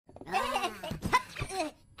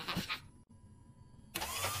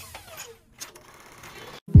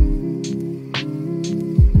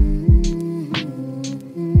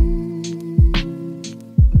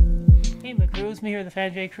here, the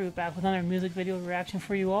Fan J Crew, back with another music video reaction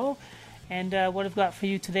for you all. And what I've got for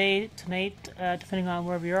you tonight, depending on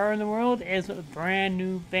wherever you are in the world, is a brand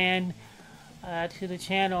new band to the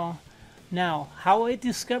channel. Now, how I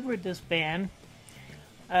discovered this band,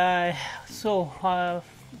 I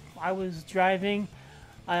was driving.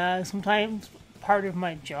 Sometimes part of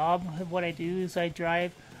my job, what I do is I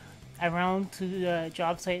drive around to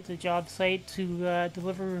job site to job site to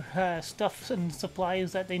deliver stuff and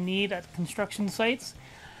supplies that they need at construction sites.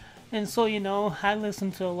 And so, you know, I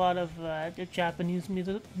listen to a lot of Japanese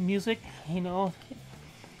music, you know,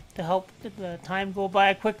 to help the time go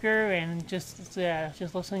by quicker, and just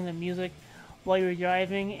listening to music while you're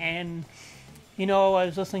driving. And you know, I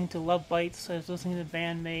was listening to Love Bites, I was listening to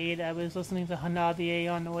Bandmade, I was listening to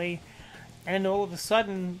Hanabiye on the way, and all of a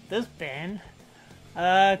sudden this band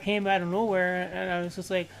came out of nowhere, and I was just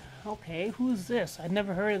like, okay, who's this? I'd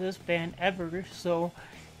never heard of this band ever, so,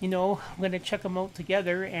 you know, I'm gonna check them out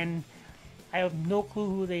together. And I have no clue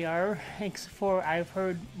who they are, except for I've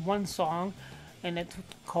heard one song, and it's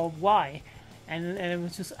called Why, and it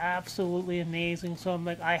was just absolutely amazing. So I'm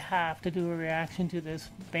like, I have to do a reaction to this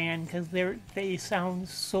band because they sound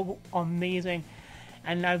so amazing,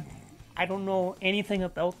 and I don't know anything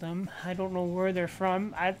about them. I don't know where they're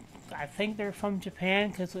from. I think they're from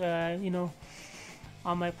Japan because, you know,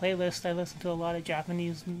 on my playlist I listen to a lot of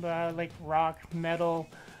Japanese like rock, metal,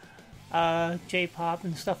 J-pop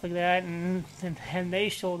and stuff like that, and they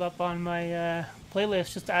showed up on my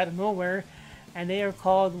playlist just out of nowhere, and they are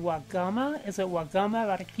called WAGAMA. Is it WAGAMA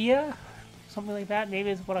RAKIA? Something like that. Maybe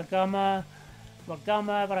it's WAGAMA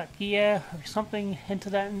RAKIA or something into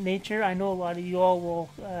that nature. I know a lot of you all will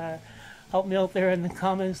help me out there in the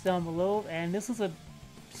comments down below. And this is a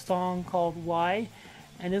song called Why,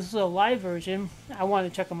 and this is a live version. I wanted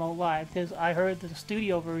to check them out live because I heard the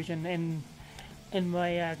studio version in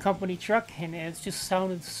my company truck, and it just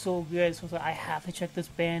sounded so good. So I was like, I have to check this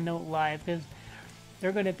band out live because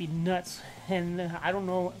they're gonna be nuts. And I don't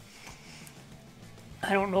know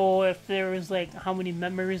if there is like how many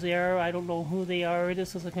members there are. I don't know who they are.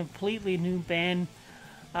 This is a completely new band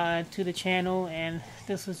to the channel, and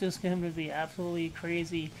this is just going to be absolutely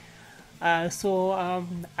crazy. So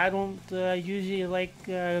I don't usually like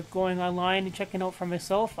going online and checking out for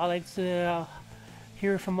myself. I like to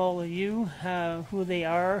hear from all of you who they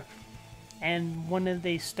are and when did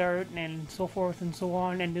they start and so forth and so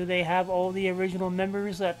on, and do they have all the original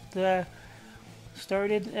members that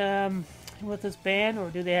started with this band, or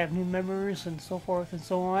do they have new members and so forth and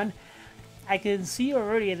so on. I can see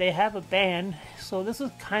already they have a band, so this is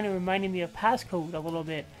kind of reminding me of Passcode a little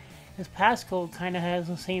bit. This Passcode kind of has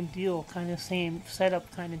the same deal, kind of same setup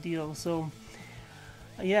kind of deal. So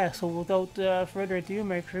yeah, so without further ado,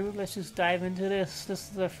 my crew, let's just dive into this. This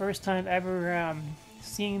is the first time ever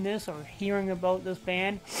seeing this or hearing about this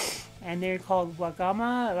band, and they're called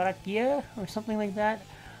WAGAMA RAKIA or something like that.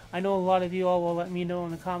 I know a lot of you all will let me know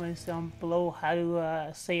in the comments down below how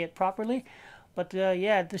to say it properly, but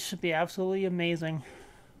yeah, this should be absolutely amazing.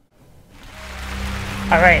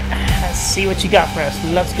 Alright, let's see what you got for us.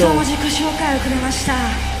 Let's go.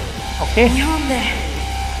 Okay.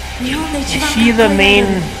 Is she the main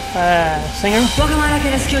singer?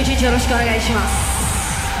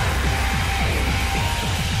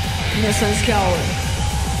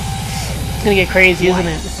 It's gonna get crazy, isn't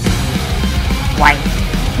it? Why?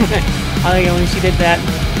 I like it when she did that.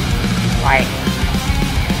 Why?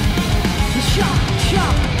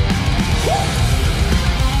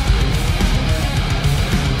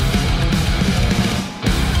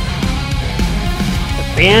 The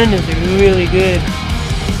band is really good.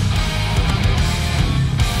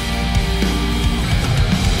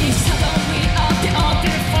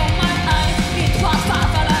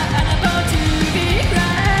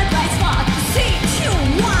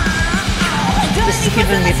 This is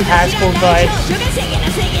giving me Passcode vibes.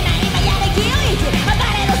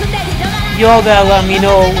 You all gotta let me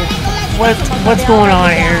know what's going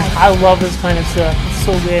on here. I love this kind of stuff. It's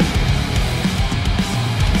so good.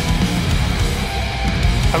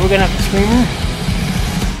 Are we gonna have a screamer?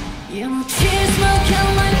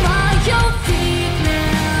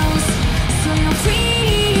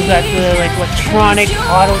 We got the like electronic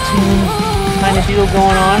auto-tune kind of deal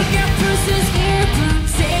going on.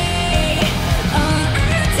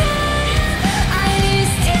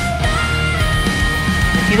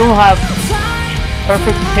 If you don't have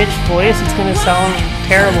perfect pitched voice, it's going to sound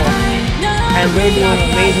terrible, and they're doing an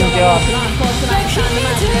amazing job.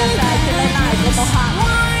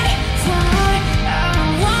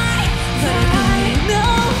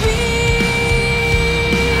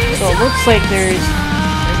 So it looks like there's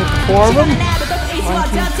 4 of them.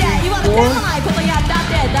 1, 2, 3, 4.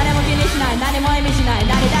 誰も気にしない何も意味しない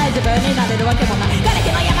何大丈夫になれるわけもない誰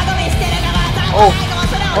かの山込みしてる側さ最後は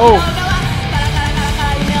それを拾う側カラカラカラカ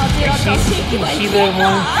ラ夢を散ろうと新規は生きる側俺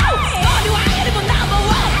はよりもナンバー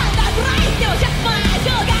ワンだくらいっても100万し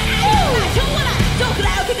ょうがないしょうがないジョーク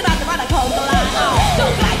ライを聞くなんてまだコントライジョ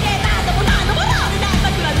ークライって何度も何度も何度も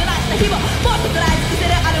枕濡らした日ももっと食らい尽くせ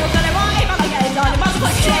るあれもそれも今の現状にまずこ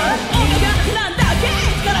っち音楽なんだけ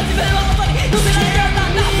から自分を元に乗せられちゃった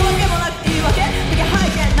んだわけもなく言い訳右背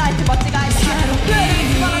景ないって間違えたルール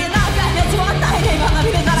に縛られなんかやつまんないね今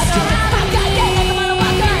涙だらけ赤い頭の赤い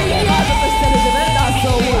もうちょっとしてる自分だ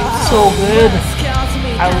So good.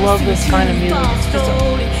 I love this kind of music. It's just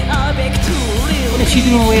what is she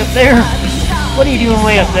doing way up there? What are you doing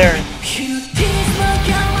way up there?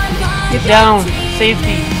 Get down.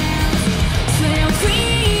 Safety.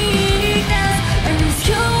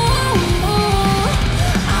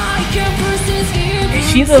 Is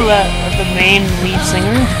she the main lead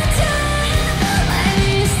singer?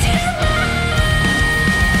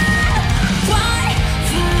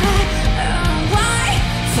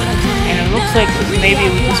 Looks like maybe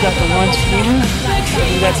we just got the one streamer. We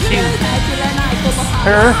got two.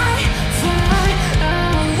 Her.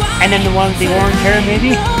 And then the one with the orange hair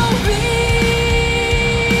maybe.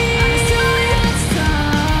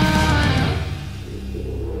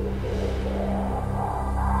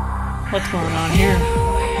 What's going on here?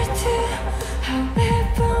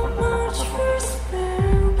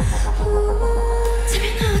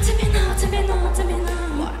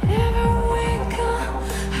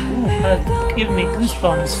 Giving me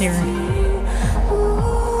goosebumps here.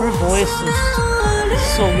 Her voice is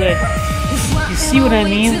so good. You see what I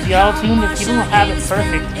mean? The auto-tune, if you don't have it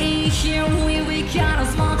perfect.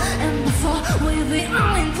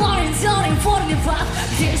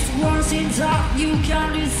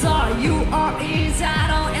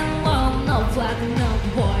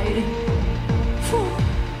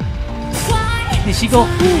 Did she go?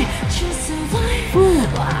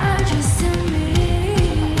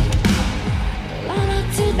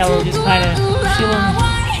 Now we're just kind of chilling.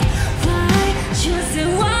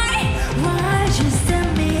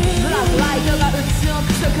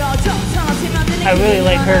 I really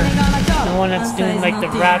like her, the one that's doing like the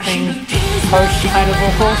rapping, harsh kind of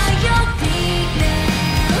vocals.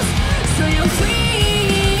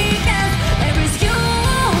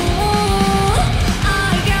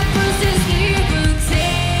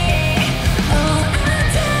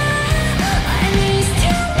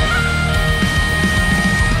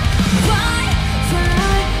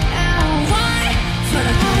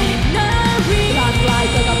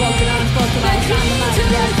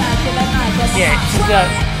 Yeah, she's got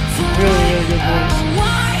really good voice.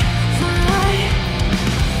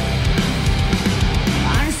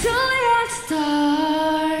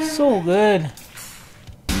 So good.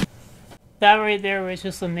 That right there was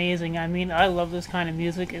just amazing. I mean, I love this kind of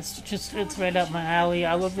music. It's right up my alley.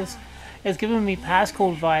 I love this. It's giving me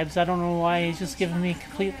passcode vibes. I don't know why. It's just giving me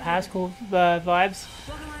complete passcode vibes.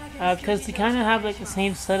 Because they kind of have like the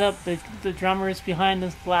same setup. The drummer is behind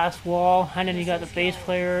this glass wall, and then you got the bass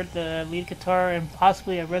player, the lead guitar, and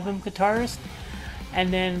possibly a rhythm guitarist.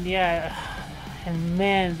 And then yeah, and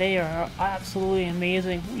man, they are absolutely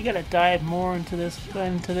amazing. We gotta dive more into this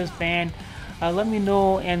band. Let me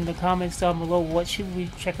know in the comments down below what should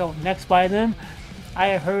we check out next by them.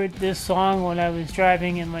 I heard this song when I was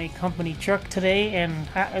driving in my company truck today, and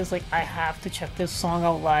I was like, I have to check this song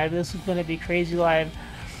out live. This is gonna be crazy live.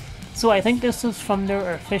 So I think this is from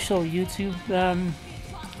their official YouTube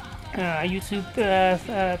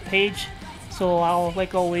page. So I'll,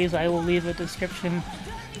 like always, I will leave a description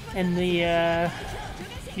in the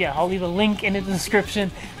I'll leave a link in the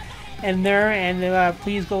description in there, and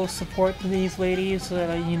please go support these ladies.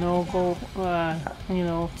 Go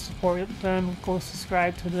support them, go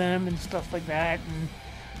subscribe to them and stuff like that, and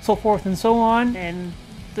so forth and so on. And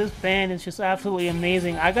this band is just absolutely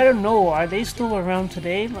amazing. I gotta know, are they still around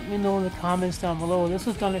today? Let me know in the comments down below. This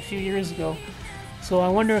was done a few years ago, so I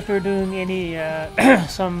wonder if they're doing any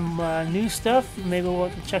some new stuff. Maybe we'll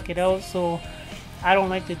have to check it out. So I don't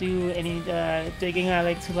like to do any digging. I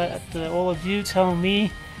like to let all of you tell me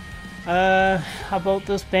about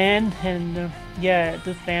this band, and yeah,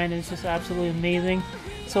 this band is just absolutely amazing.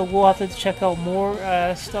 So we'll have to check out more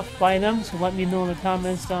stuff by them, so let me know in the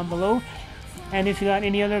comments down below. And if you got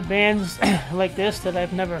any other bands like this that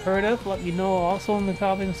I've never heard of, let me know also in the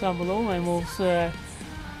comments down below, and we'll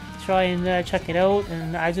try and check it out.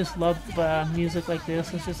 And I just love music like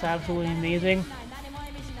this. It's just absolutely amazing.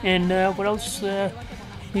 And what else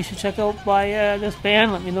we should check out by this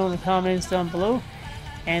band, let me know in the comments down below.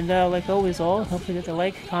 And like always, all don't forget to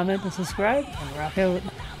like, comment, and subscribe, and rock out.